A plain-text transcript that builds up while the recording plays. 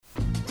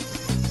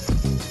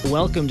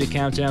Welcome to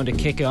Countdown to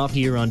Kickoff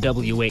here on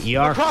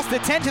WAER. Across the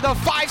 10 to the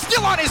 5,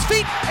 still on his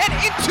feet, and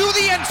into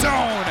the end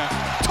zone.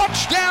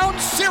 Touchdown,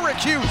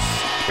 Syracuse.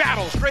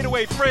 Battle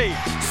straightaway free,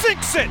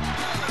 sinks it.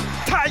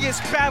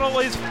 Tyus Battle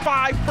is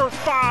 5 for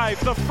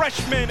 5. The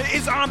freshman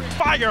is on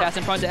fire. Pass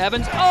in front to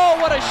Evans. Oh,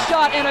 what a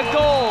shot and a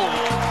goal.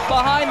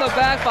 Behind the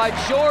back by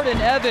Jordan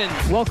Evans.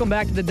 Welcome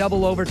back to the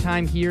double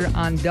overtime here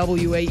on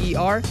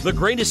WAER. The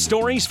greatest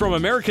stories from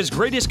America's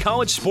greatest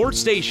college sports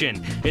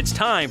station. It's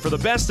time for the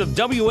best of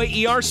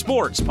WAER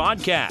Sports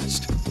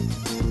Podcast.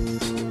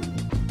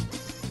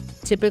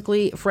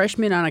 Typically,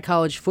 freshmen on a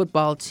college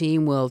football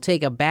team will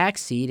take a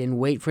backseat and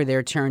wait for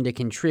their turn to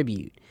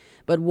contribute.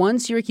 But one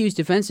Syracuse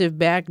defensive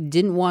back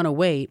didn't want to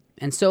wait,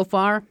 and so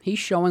far, he's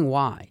showing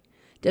why.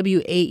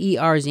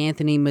 WAER's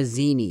Anthony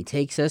Mazzini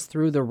takes us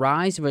through the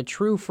rise of a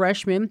true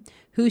freshman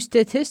who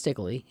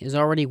statistically is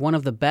already one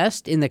of the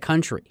best in the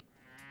country.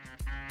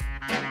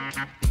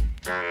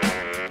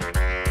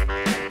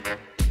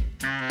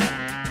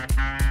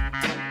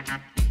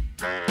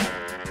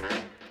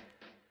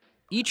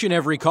 Each and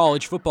every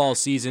college football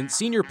season,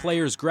 senior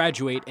players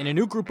graduate and a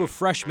new group of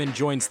freshmen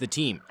joins the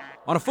team.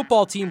 On a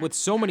football team with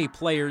so many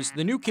players,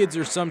 the new kids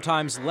are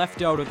sometimes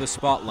left out of the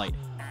spotlight.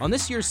 On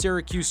this year's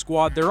Syracuse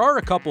squad, there are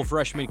a couple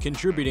freshmen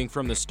contributing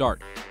from the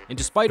start. And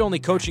despite only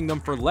coaching them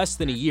for less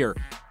than a year,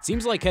 it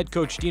seems like head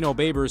coach Dino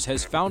Babers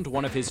has found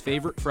one of his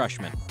favorite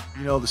freshmen.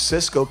 You know, the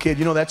Cisco kid,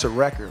 that's a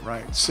record,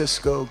 right?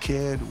 Cisco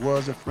kid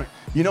was a friend.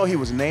 He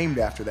was named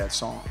after that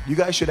song. You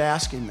guys should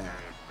ask him that.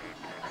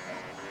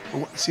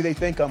 See, they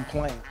think I'm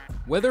playing.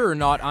 Whether or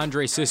not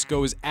Andre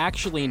Cisco is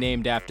actually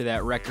named after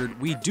that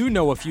record, we do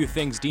know a few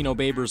things Dino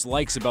Babers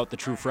likes about the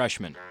true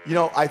freshman.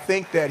 I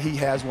think that he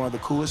has one of the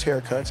coolest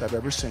haircuts I've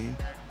ever seen,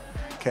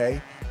 okay?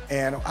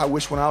 And I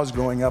wish when I was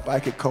growing up I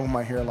could comb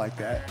my hair like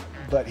that.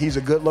 But he's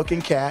a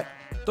good-looking cat.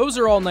 Those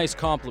are all nice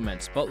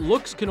compliments, but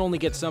looks can only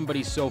get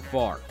somebody so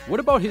far. What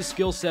about his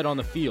skill set on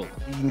the field?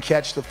 He can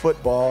catch the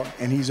football,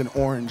 and he's an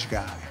orange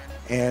guy.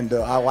 And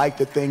I like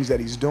the things that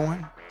he's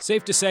doing.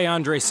 Safe to say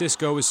Andre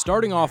Cisco is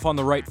starting off on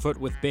the right foot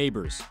with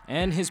Babers,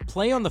 and his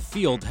play on the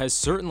field has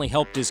certainly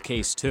helped his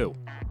case too.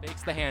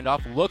 Takes the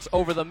handoff, looks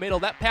over the middle.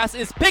 That pass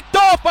is picked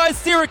off by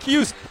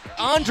Syracuse.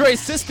 Andre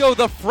Cisco,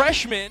 the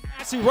freshman.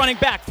 Running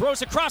back,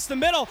 throws across the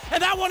middle,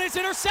 and that one is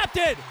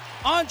intercepted.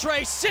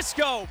 Andre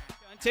Cisco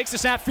takes the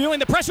snap, feeling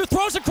the pressure,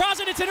 throws across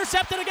it, it's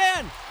intercepted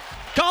again.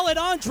 Call it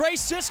Andre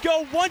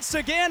Cisco once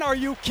again. Are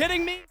you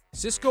kidding me?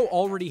 Cisco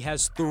already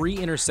has 3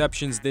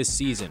 interceptions this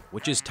season,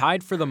 which is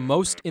tied for the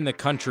most in the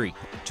country.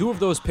 2 of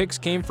those picks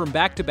came from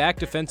back-to-back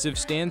defensive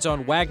stands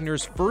on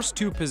Wagner's first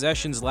 2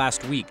 possessions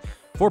last week.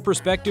 For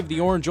perspective, the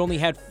Orange only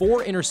had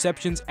 4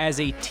 interceptions as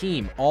a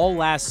team all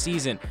last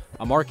season,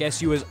 a mark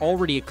SU has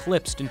already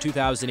eclipsed in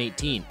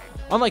 2018.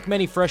 Unlike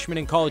many freshmen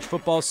in college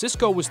football,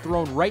 Cisco was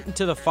thrown right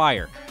into the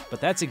fire, but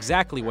that's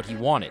exactly what he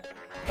wanted.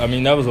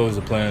 That was always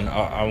the plan.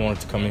 I wanted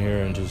to come in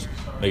here and just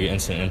make an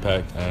instant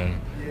impact, and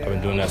I've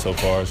been doing that so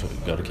far, so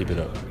we've got to keep it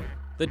up.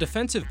 The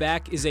defensive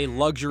back is a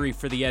luxury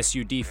for the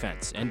SU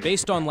defense, and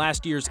based on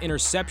last year's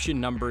interception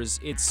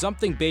numbers, it's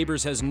something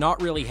Babers has not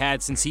really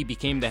had since he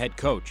became the head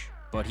coach,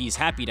 but he's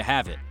happy to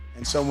have it.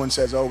 And someone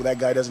says, that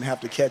guy doesn't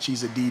have to catch,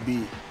 he's a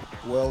DB.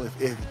 Well,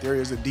 if there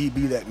is a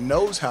DB that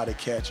knows how to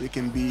catch, it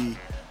can be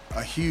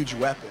a huge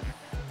weapon.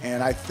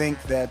 And I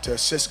think that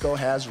Cisco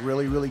has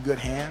really, really good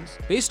hands.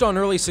 Based on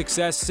early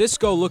success,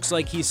 Cisco looks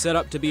like he's set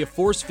up to be a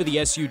force for the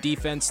SU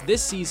defense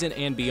this season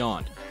and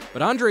beyond.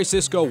 But Andre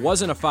Cisco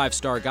wasn't a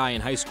 5-star guy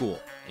in high school.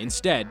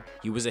 Instead,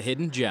 he was a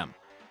hidden gem.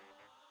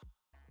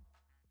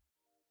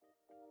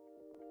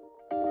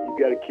 You've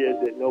got a kid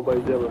that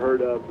nobody's ever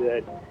heard of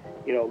that,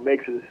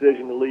 makes a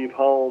decision to leave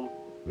home,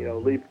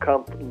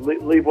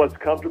 leave what's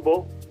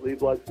comfortable,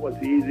 leave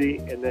what's easy,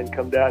 and then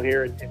come down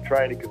here and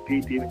trying to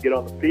compete to even get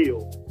on the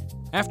field.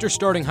 After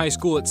starting high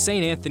school at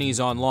St.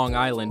 Anthony's on Long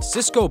Island,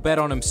 Cisco bet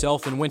on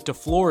himself and went to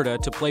Florida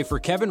to play for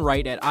Kevin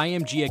Wright at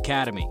IMG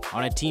Academy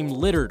on a team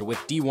littered with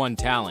D1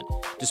 talent.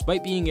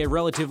 Despite being a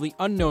relatively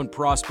unknown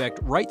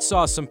prospect, Wright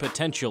saw some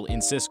potential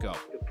in Cisco.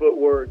 The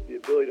footwork, the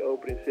ability to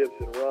open his hips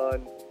and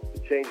run, to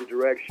change of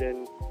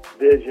direction,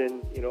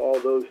 vision, all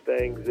those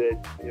things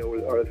that,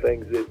 are the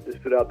things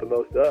that stood out the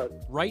most to us.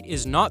 Wright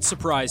is not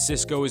surprised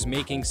Cisco is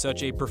making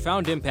such a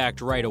profound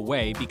impact right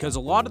away because a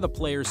lot of the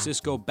players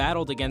Cisco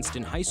battled against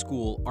in high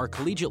school are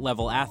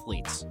collegiate-level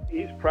athletes.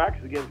 He's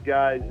practiced against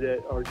guys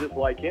that are just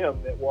like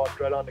him, that walked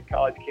right onto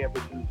college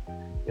campuses,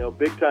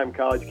 big-time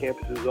college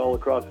campuses all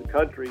across the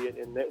country,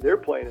 and they're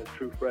playing as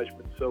true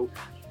freshmen. So,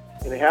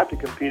 and they have to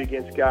compete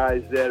against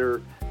guys that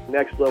are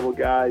next-level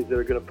guys that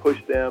are going to push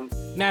them.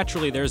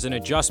 Naturally, there's an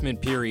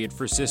adjustment period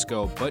for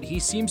Cisco, but he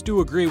seems to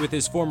agree with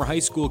his former high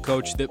school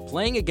coach that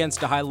playing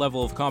against a high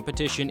level of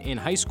competition in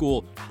high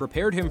school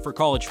prepared him for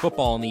college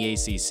football in the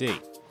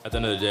ACC. At the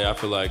end of the day, I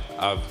feel like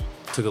I've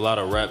took a lot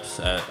of reps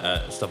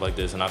at stuff like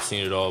this, and I've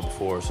seen it all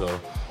before. So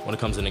when it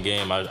comes in the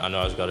game, I know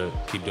I just got to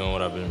keep doing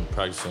what I've been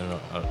practicing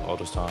all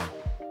this time.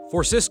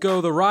 For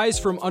Cisco, the rise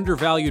from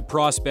undervalued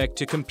prospect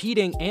to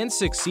competing and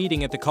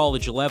succeeding at the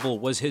college level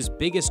was his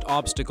biggest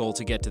obstacle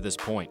to get to this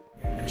point.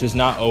 Just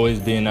not always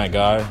being that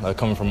guy, like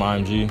coming from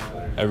IMG,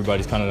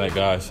 everybody's kind of that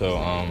guy, so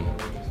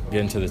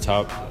getting to the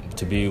top,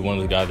 to be one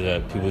of the guys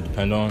that people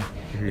depend on,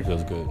 it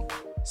feels good.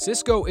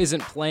 Cisco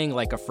isn't playing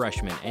like a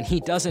freshman, and he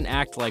doesn't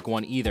act like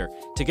one either.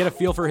 To get a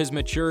feel for his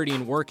maturity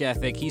and work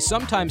ethic, he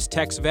sometimes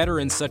texts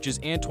veterans such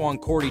as Antoine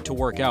Cordy to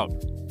work out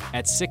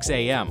at 6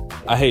 a.m.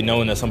 I hate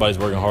knowing that somebody's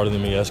working harder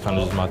than me. That's kind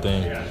of just my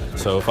thing.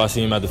 So if I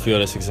see him at the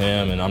field at 6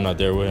 a.m. and I'm not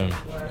there with him,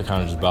 it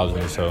kind of just bothers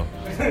me. So,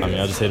 I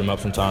just hit him up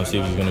sometimes, see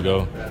if he's going to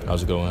go. I'll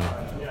just go in.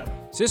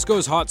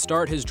 Cisco's hot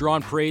start has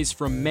drawn praise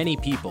from many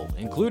people,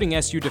 including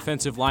SU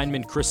defensive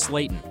lineman Chris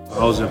Slayton.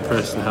 I was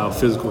impressed at how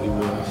physical he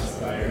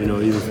was,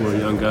 even for a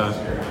young guy,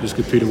 just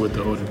competing with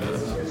the older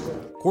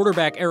guys.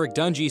 Quarterback Eric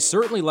Dungy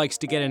certainly likes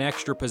to get an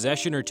extra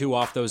possession or two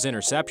off those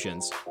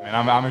interceptions.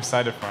 I'm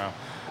excited for him.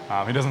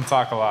 He doesn't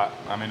talk a lot.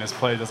 His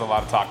play does a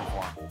lot of talking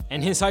for him.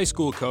 And his high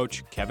school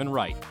coach, Kevin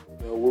Wright.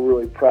 We're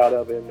really proud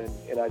of him,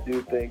 and I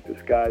do think the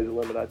sky's the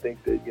limit. I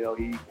think that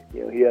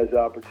he has the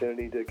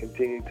opportunity to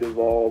continue to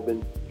evolve,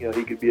 and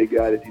he could be a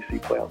guy that you see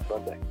play on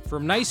Sunday.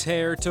 From nice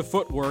hair to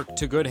footwork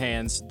to good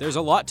hands, there's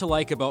a lot to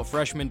like about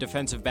freshman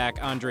defensive back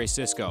Andre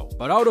Cisco.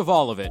 But out of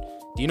all of it,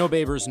 Dino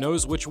Babers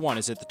knows which one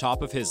is at the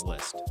top of his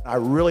list. I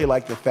really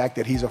like the fact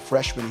that he's a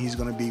freshman. He's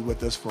going to be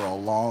with us for a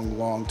long,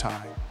 long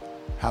time.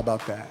 How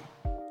about that?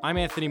 I'm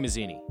Anthony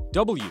Mazzini,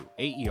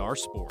 WAER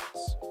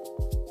Sports.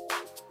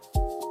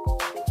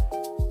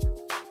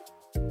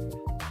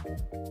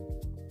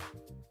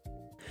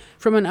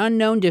 From an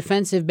unknown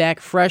defensive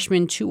back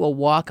freshman to a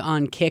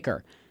walk-on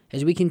kicker.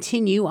 As we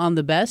continue on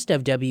the best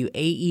of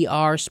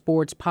WAER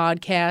Sports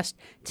Podcast,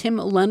 Tim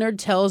Leonard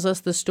tells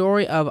us the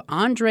story of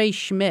Andre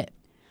Szmyt,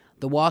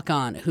 the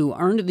walk-on who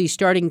earned the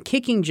starting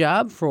kicking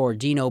job for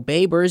Dino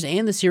Babers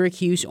and the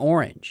Syracuse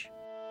Orange.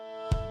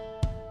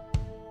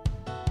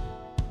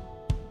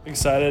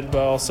 Excited,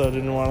 but also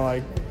didn't want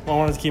to I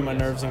wanted to keep my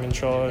nerves in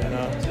control,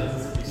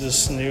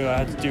 Just knew I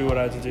had to do what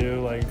I had to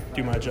do,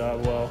 do my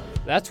job well.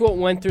 That's what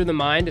went through the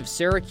mind of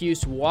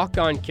Syracuse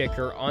walk-on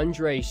kicker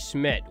Andre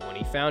Szmyt when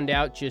he found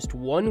out just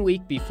 1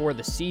 week before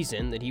the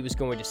season that he was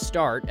going to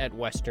start at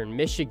Western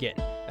Michigan.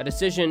 A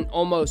decision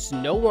almost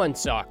no one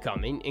saw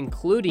coming,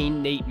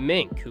 including Nate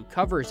Mink, who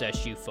covers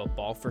SU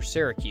football for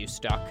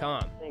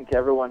Syracuse.com. I think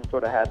everyone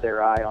sort of had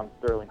their eye on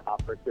Sterling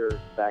Hofrichter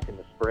back in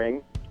the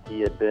spring.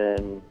 He had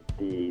been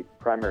the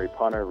primary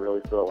punter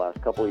really for the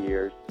last couple of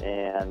years,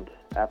 and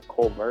after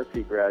Cole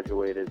Murphy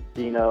graduated,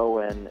 Dino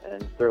and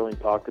Sterling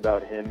talked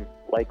about him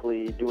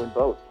likely doing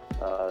both,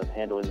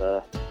 handling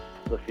the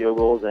field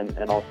goals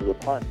and also the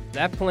punt.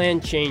 That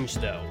plan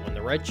changed, though, when the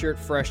redshirt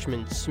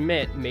freshman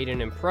Szmyt made an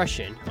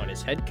impression on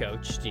his head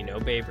coach, Dino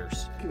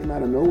Babers. Came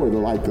out of nowhere,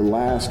 the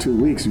last 2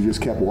 weeks, you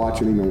just kept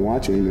watching him, and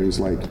it was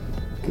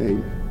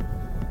okay,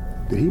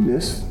 did he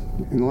miss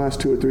in the last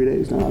 2 or 3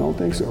 days? No, I don't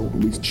think so.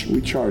 We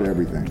chart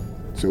everything.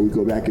 So we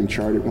go back and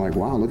chart it, and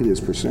wow, look at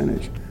his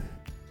percentage.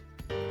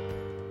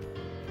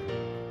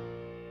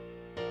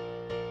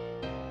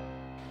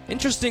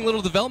 Interesting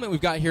little development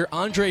we've got here.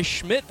 Andre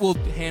Szmyt will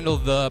handle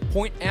the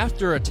point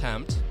after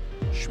attempt.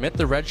 Szmyt,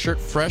 the redshirt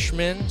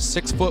freshman,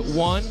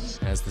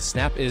 6'1". As the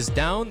snap is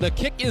down, the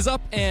kick is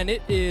up, and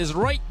it is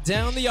right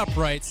down the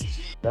uprights.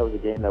 That was a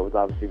game that was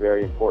obviously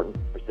very important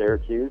for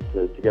Syracuse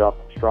to get off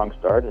a strong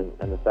start, and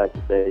the fact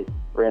that they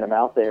ran him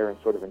out there and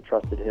sort of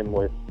entrusted him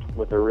with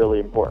a really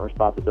important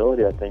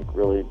responsibility, I think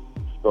really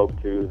spoke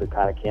to the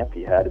kind of camp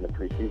he had in the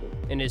preseason.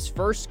 In his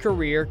first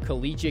career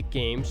collegiate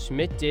game,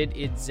 Szmyt did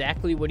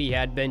exactly what he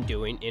had been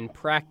doing in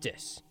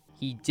practice.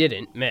 He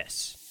didn't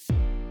miss.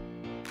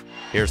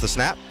 Here's the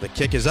snap. The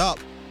kick is up,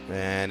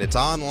 and it's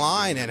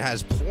online and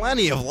has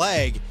plenty of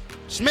leg.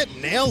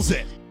 Szmyt nails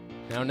it.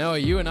 Now, Noah,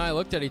 you and I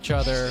looked at each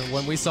other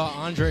when we saw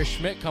Andre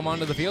Szmyt come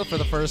onto the field for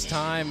the first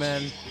time,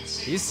 and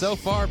he's so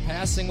far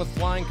passing with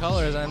flying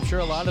colors. I'm sure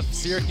a lot of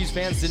Syracuse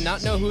fans did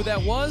not know who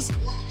that was,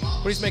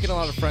 but he's making a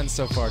lot of friends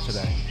so far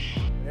today.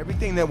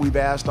 Everything that we've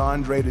asked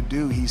Andre to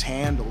do, he's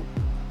handled.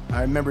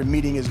 I remember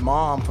meeting his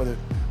mom for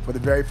the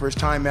very first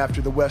time after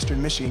the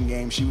Western Michigan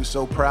game. She was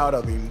so proud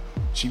of him.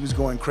 She was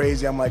going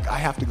crazy. I'm like, I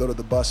have to go to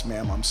the bus,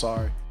 ma'am. I'm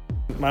sorry.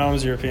 My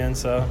mom's European,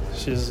 so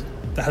she's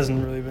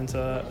hasn't really been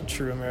to a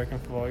true American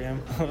football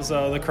game.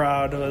 So the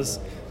crowd was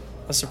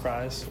a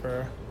surprise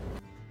for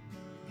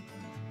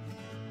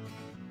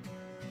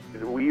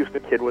her. We used to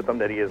kid with him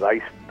that he has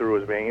ice through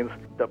his veins.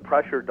 The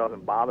pressure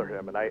doesn't bother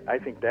him, and I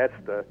think that's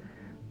the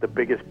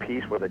biggest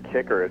piece with a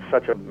kicker. It's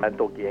such a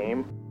mental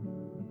game.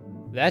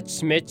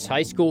 That's Szmyt's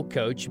high school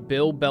coach,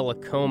 Bill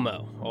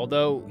Bellicomo,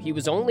 although he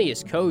was only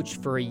his coach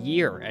for a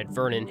year at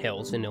Vernon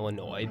Hills in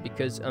Illinois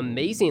because,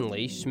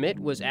 amazingly, Szmyt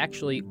was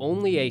actually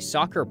only a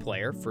soccer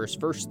player for his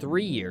first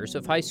 3 years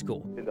of high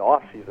school. In the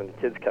off-season,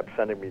 the kids kept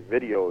sending me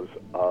videos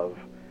of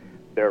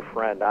their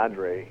friend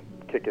Andre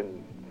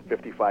kicking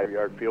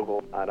 55-yard field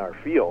goal on our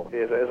field.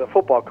 As a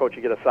football coach,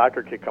 you get a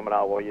soccer kid coming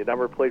out. Well, you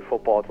never played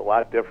football. It's a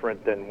lot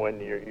different than when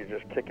you're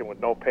just kicking with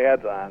no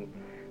pads on.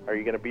 Are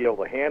you going to be able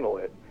to handle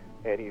it?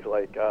 And he's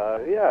like,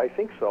 yeah, I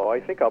think so. I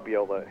think I'll be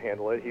able to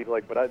handle it. He's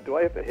like, but do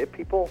I have to hit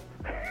people?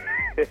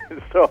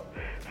 So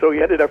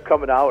he ended up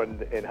coming out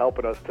and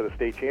helping us to the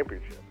state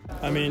championship.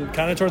 I mean,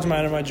 kind of towards the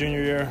end of my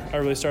junior year, I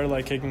really started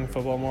like kicking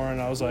football more,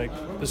 and I was like,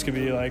 this could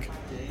be like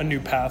a new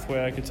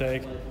pathway I could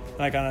take.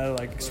 And I kind of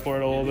like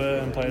explored a little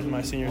bit and played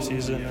my senior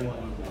season, and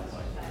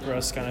the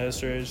rest is kind of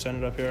history. I just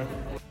ended up here.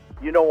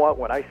 You know what?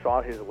 When I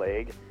saw his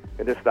leg,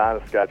 and this is the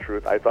honest God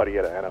truth, I thought he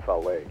had an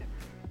NFL leg.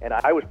 And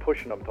I was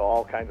pushing him to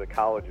all kinds of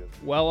colleges.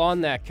 Well,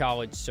 on that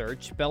college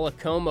search,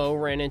 Bellicomo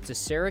ran into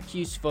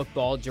Syracuse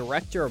football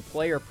Director of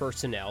Player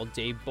Personnel,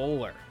 Dave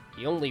Bowler.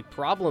 The only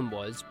problem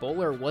was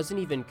Bowler wasn't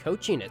even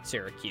coaching at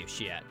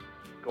Syracuse yet.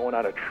 Going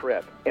on a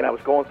trip, and I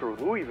was going through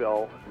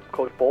Louisville.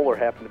 Coach Bowler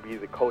happened to be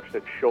the coach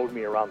that showed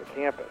me around the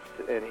campus.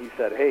 And he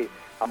said, hey,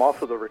 I'm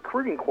also the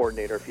recruiting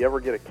coordinator. If you ever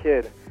get a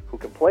kid who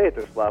can play at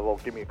this level,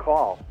 give me a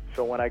call.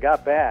 So when I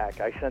got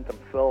back, I sent him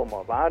film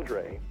of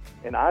Andre.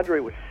 And Andre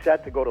was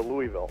set to go to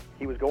Louisville.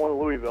 He was going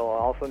to Louisville, and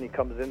all of a sudden he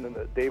comes in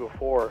the day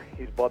before.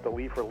 He's bought the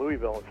leave for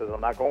Louisville and says, I'm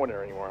not going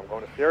there anymore. I'm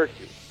going to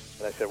Syracuse.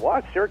 And I said,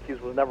 what?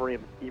 Syracuse was never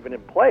even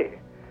in play.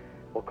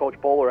 Well,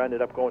 Coach Bowler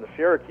ended up going to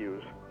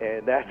Syracuse,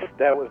 and that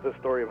was the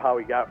story of how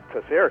he got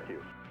to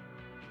Syracuse.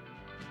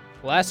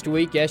 Last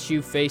week,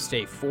 SU faced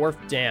a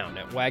 4th down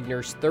at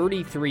Wagner's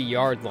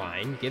 33-yard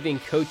line, giving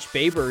Coach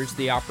Babers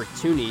the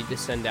opportunity to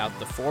send out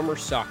the former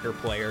soccer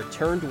player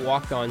turned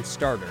walk-on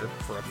starter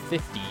for a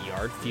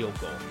 50-yard field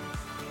goal.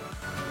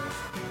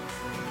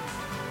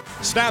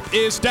 Snap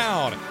is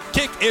down.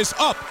 Kick is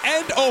up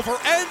and over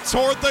and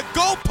toward the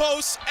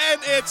goalposts,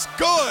 and it's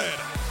good.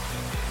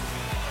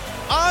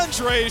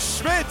 Andre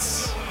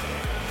Szmyt.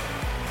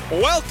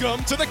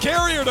 Welcome to the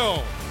Carrier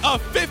Dome. A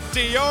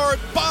 50-yard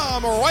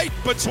bomb right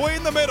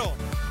between the middle.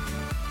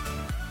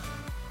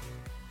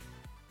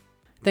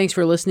 Thanks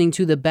for listening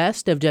to the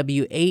Best of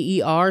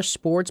WAER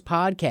Sports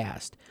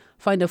Podcast.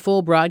 Find a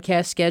full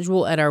broadcast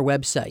schedule at our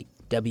website,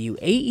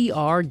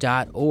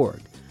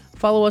 waer.org.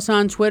 Follow us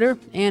on Twitter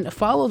and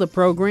follow the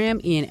program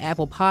in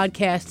Apple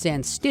Podcasts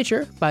and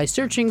Stitcher by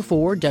searching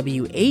for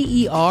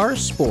WAER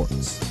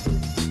Sports.